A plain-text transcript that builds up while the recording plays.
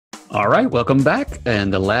All right, welcome back.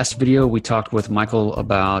 And the last video, we talked with Michael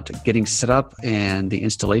about getting set up and the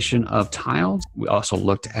installation of Tiled. We also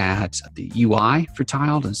looked at the UI for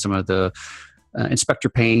Tiled and some of the inspector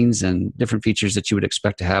panes and different features that you would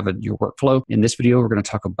expect to have in your workflow. In this video, we're going to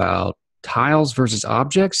talk about tiles versus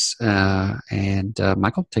objects.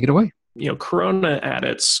 Michael, take it away. Corona at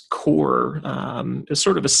its core is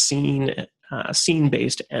sort of a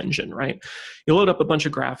scene-based engine, right? You load up a bunch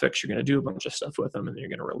of graphics, you're going to do a bunch of stuff with them, and then you're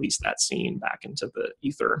going to release that scene back into the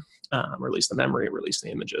ether, release the memory, release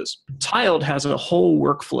the images. Tiled has a whole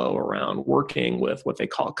workflow around working with what they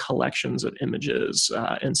call collections of images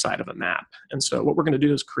inside of a map. And so what we're going to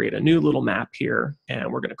do is create a new little map here,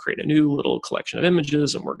 and we're going to create a new little collection of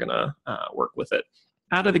images, and we're going to work with it.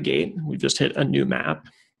 Out of the gate, we've just hit a new map.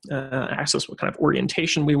 Access what kind of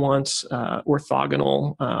orientation we want.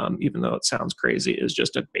 Orthogonal, even though it sounds crazy, is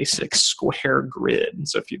just a basic square grid.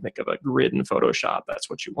 So if you think of a grid in Photoshop, that's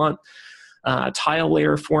what you want. Tile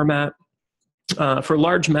layer format. For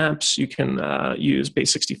large maps, you can use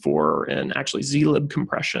Base64 and actually zlib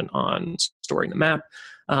compression on storing the map.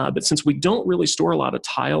 But since we don't really store a lot of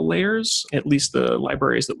tile layers, at least the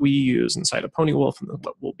libraries that we use inside of Ponywolf and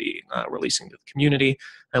what we'll be releasing to the community,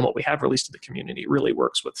 and what we have released to the community really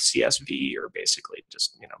works with CSV, or basically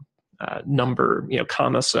just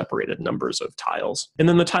comma separated numbers of tiles. And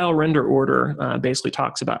then the tile render order basically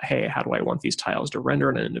talks about, hey, how do I want these tiles to render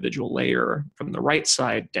on an individual layer from the right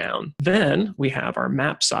side down? Then we have our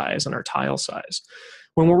map size and our tile size.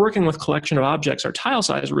 When we're working with collection of objects, our tile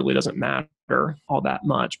size really doesn't matter all that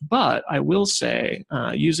much. But I will say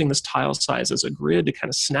using this tile size as a grid to kind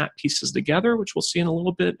of snap pieces together, which we'll see in a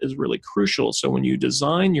little bit, is really crucial. So when you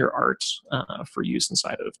design your art for use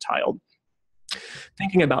inside of Tiled,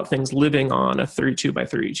 thinking about things living on a 32 by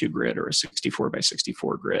 32 grid or a 64 by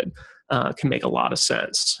 64 grid can make a lot of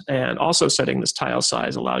sense. And also setting this tile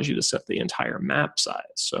size allows you to set the entire map size.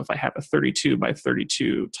 So if I have a 32 by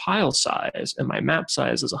 32 tile size and my map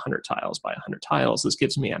size is 100 tiles by 100 tiles, this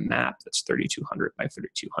gives me a map that's 3200 by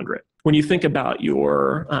 3200. When you think about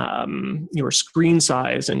your screen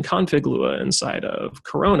size in config Lua inside of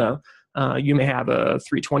Corona, you may have a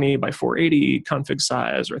 320 by 480 config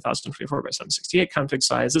size or 1024 by 768 config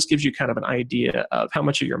size. This gives you kind of an idea of how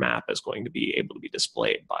much of your map is going to be able to be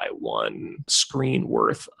displayed by one screen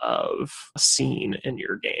worth of a scene in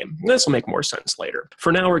your game. This will make more sense later.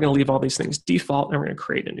 For now, we're going to leave all these things default, and we're going to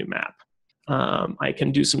create a new map. I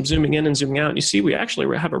can do some zooming in and zooming out. And you see we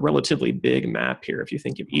actually have a relatively big map here. If you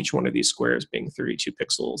think of each one of these squares being 32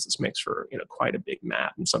 pixels, this makes for quite a big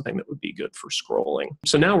map and something that would be good for scrolling.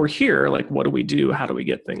 So now we're here, like, what do we do? How do we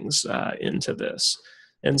get things into this?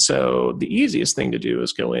 And so the easiest thing to do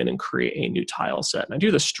is go in and create a new tile set. And I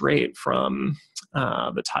do this straight from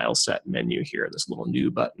the tile set menu here, this little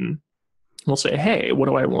new button. We'll say, hey, what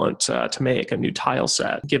do I want to make? A new tile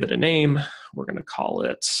set. Give it a name. We're going to call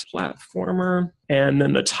it platformer. And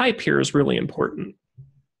then the type here is really important.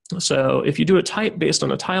 So if you do a type based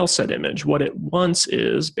on a tile set image, what it wants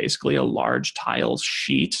is basically a large tiles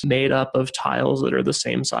sheet made up of tiles that are the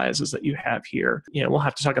same sizes that you have here. We'll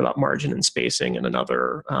have to talk about margin and spacing in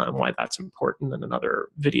another, why that's important in another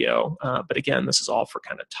video. But again, this is all for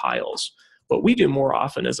kind of tiles. What we do more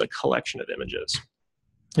often is a collection of images.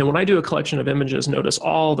 And when I do a collection of images, notice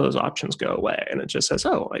all those options go away. And it just says,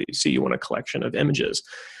 oh, I see you want a collection of images.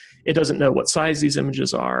 It doesn't know what size these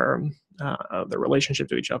images are, their relationship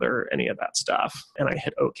to each other, any of that stuff. And I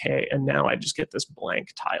hit OK. And now I just get this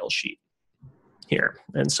blank tile sheet here.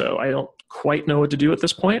 And so I don't quite know what to do at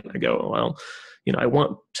this point. I go, well, I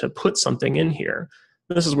want to put something in here.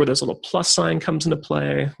 This is where this little plus sign comes into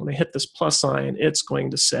play. When I hit this plus sign, it's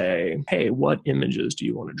going to say, hey, what images do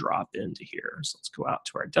you want to drop into here? So let's go out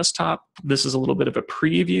to our desktop. This is a little bit of a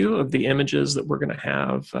preview of the images that we're going to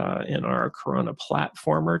have in our Corona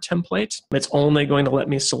platformer template. It's only going to let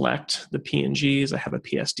me select the PNGs. I have a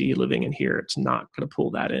PSD living in here. It's not going to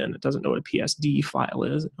pull that in. It doesn't know what a PSD file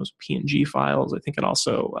is. It knows PNG files. I think it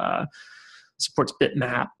also supports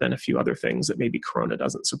bitmap and a few other things that maybe Corona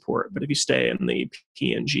doesn't support. But if you stay in the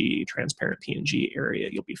PNG, transparent PNG area,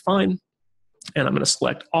 you'll be fine. And I'm going to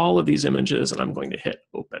select all of these images, and I'm going to hit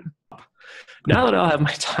open. Now that I'll have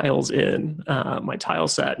my tiles in my tile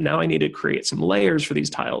set, now I need to create some layers for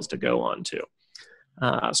these tiles to go onto.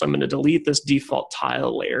 So I'm going to delete this default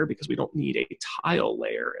tile layer because we don't need a tile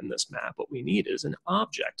layer in this map. What we need is an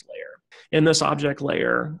object layer. In this object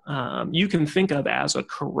layer, you can think of as a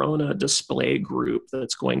Corona display group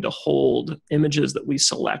that's going to hold images that we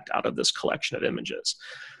select out of this collection of images.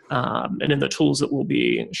 And in the tools that we'll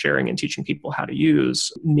be sharing and teaching people how to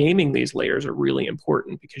use, naming these layers are really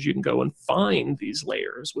important because you can go and find these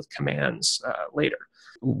layers with commands later.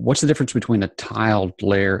 What's the difference between a tiled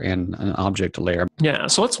layer and an object layer? Yeah,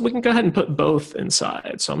 so we can go ahead and put both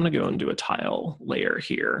inside. So I'm going to go and do a tile layer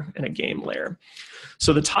here and a game layer.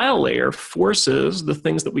 So the tile layer forces the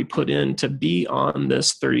things that we put in to be on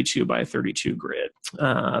this 32 by 32 grid.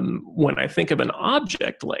 When I think of an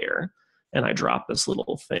object layer, and I drop this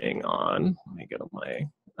little thing on, let me go to my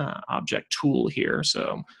object tool here.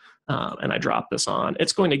 So, and I drop this on,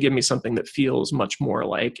 it's going to give me something that feels much more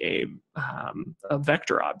like a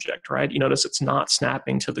vector object, right? You notice it's not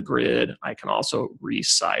snapping to the grid. I can also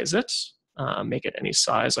resize it, make it any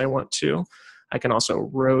size I want to. I can also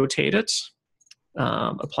rotate it,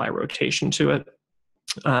 apply rotation to it.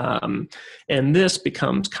 And this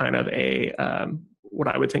becomes kind of a, what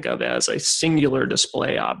I would think of as a singular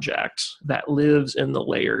display object that lives in the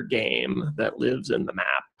layer game, that lives in the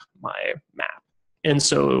map, my map. And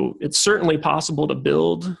so it's certainly possible to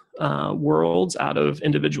build worlds out of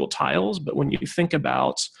individual tiles, but when you think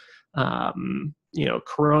about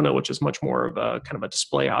Corona, which is much more of a kind of a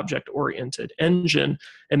display object oriented engine,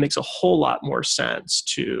 it makes a whole lot more sense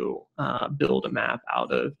to build a map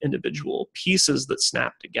out of individual pieces that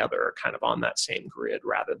snap together kind of on that same grid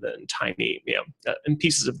rather than tiny, in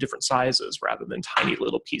pieces of different sizes rather than tiny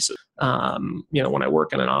little pieces. When I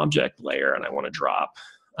work in an object layer and I want to drop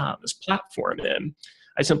this platform in,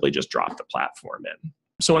 I simply just drop the platform in.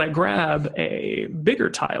 So when I grab a bigger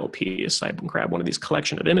tile piece, I can grab one of these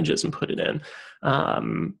collection of images and put it in.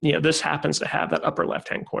 This happens to have that upper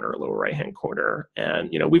left-hand corner, lower right-hand corner. And,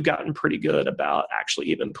 we've gotten pretty good about actually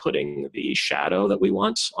even putting the shadow that we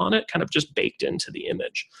want on it kind of just baked into the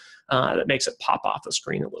image. That makes it pop off the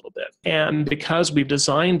screen a little bit. And because we've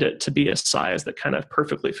designed it to be a size that kind of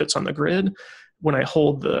perfectly fits on the grid, when I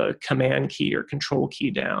hold the command key or control key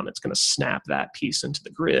down, it's going to snap that piece into the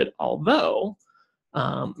grid. Although,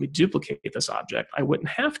 let me duplicate this object. I wouldn't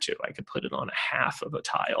have to. I could put it on a half of a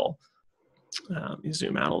tile. Let me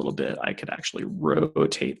zoom out a little bit. I could actually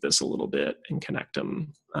rotate this a little bit and connect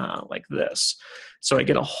them like this. So I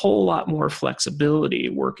get a whole lot more flexibility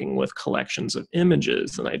working with collections of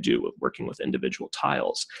images than I do with working with individual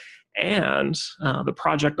tiles. And the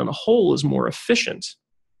project on a whole is more efficient,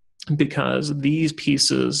 because these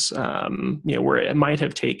pieces, where it might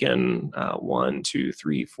have taken 1, 2,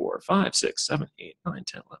 3, 4, 5, 6, 7, 8, 9,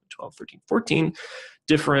 10, 11, 12, 13, 14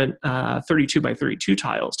 different 32 by 32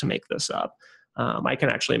 tiles to make this up, I can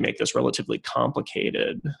actually make this relatively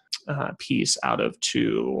complicated piece out of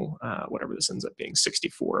two, whatever this ends up being,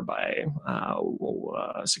 64 by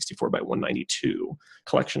 192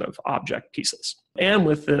 collection of object pieces. And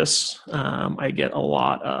with this, I get a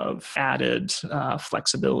lot of added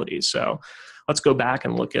flexibility. So let's go back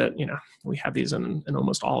and look at, we have these in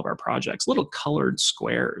almost all of our projects, little colored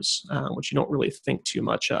squares, which you don't really think too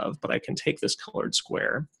much of, but I can take this colored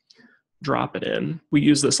square, drop it in. We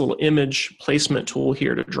use this little image placement tool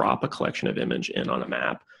here to drop a collection of image in on a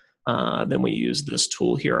map. Then we use this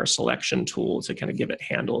tool here, our selection tool, to kind of give it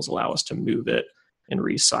handles, allow us to move it and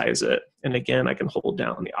resize it. And again, I can hold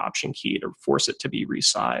down the Option key to force it to be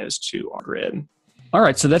resized to our grid. All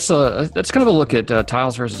right, so that's kind of a look at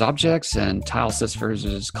tiles versus objects and tile sets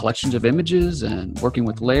versus collections of images and working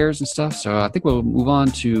with layers and stuff. So I think we'll move on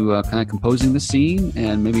to kind of composing the scene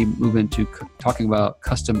and maybe move into talking about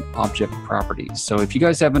custom object properties. So if you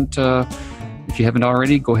guys haven't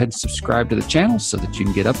already, go ahead and subscribe to the channel so that you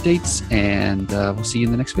can get updates, and we'll see you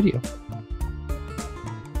in the next video.